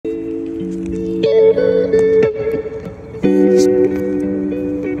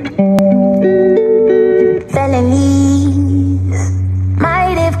Felonies,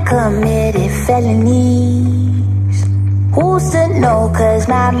 might have committed felonies. Who's to know, 'cause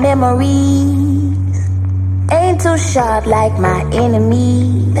my memories ain't too sharp like my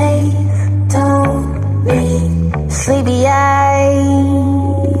enemies. They've told me sleepy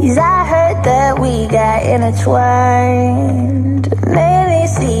eyes, I heard that we got intertwined. Many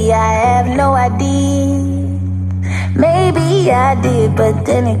see I have no idea. Maybe I did, but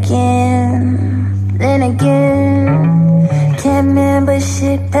then again, can't remember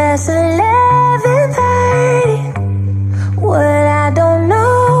shit past 11:30. What I don't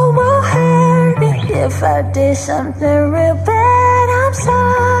know will hurt me. If I did something real bad, I'm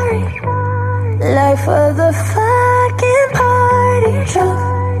sorry. Life of the fucking party. Drunk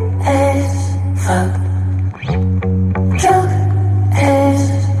as fuck. Drunk as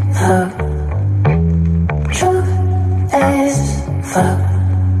fuck. Drunk as fuck.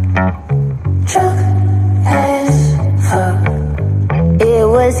 Drunk as fuck. It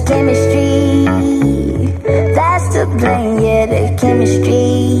was chemistry, that's to blame, yeah, the chemistry.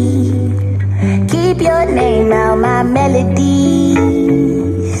 Keep your name out my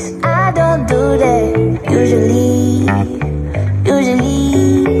melodies. I don't do that usually,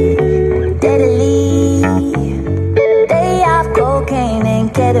 deadly. They off cocaine and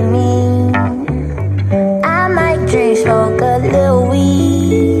ketamine. I might drink, smoke a little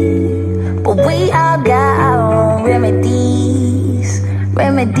weed, but we all got our own remedies.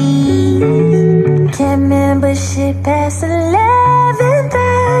 Can't remember shit past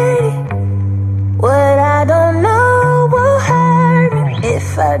 11:30. What I don't know will hurt me. If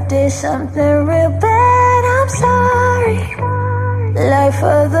I did something real bad, I'm sorry. Life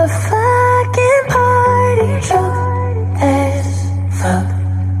of the fucking party. Drunk as fuck.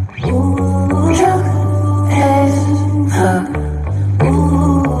 Ooh.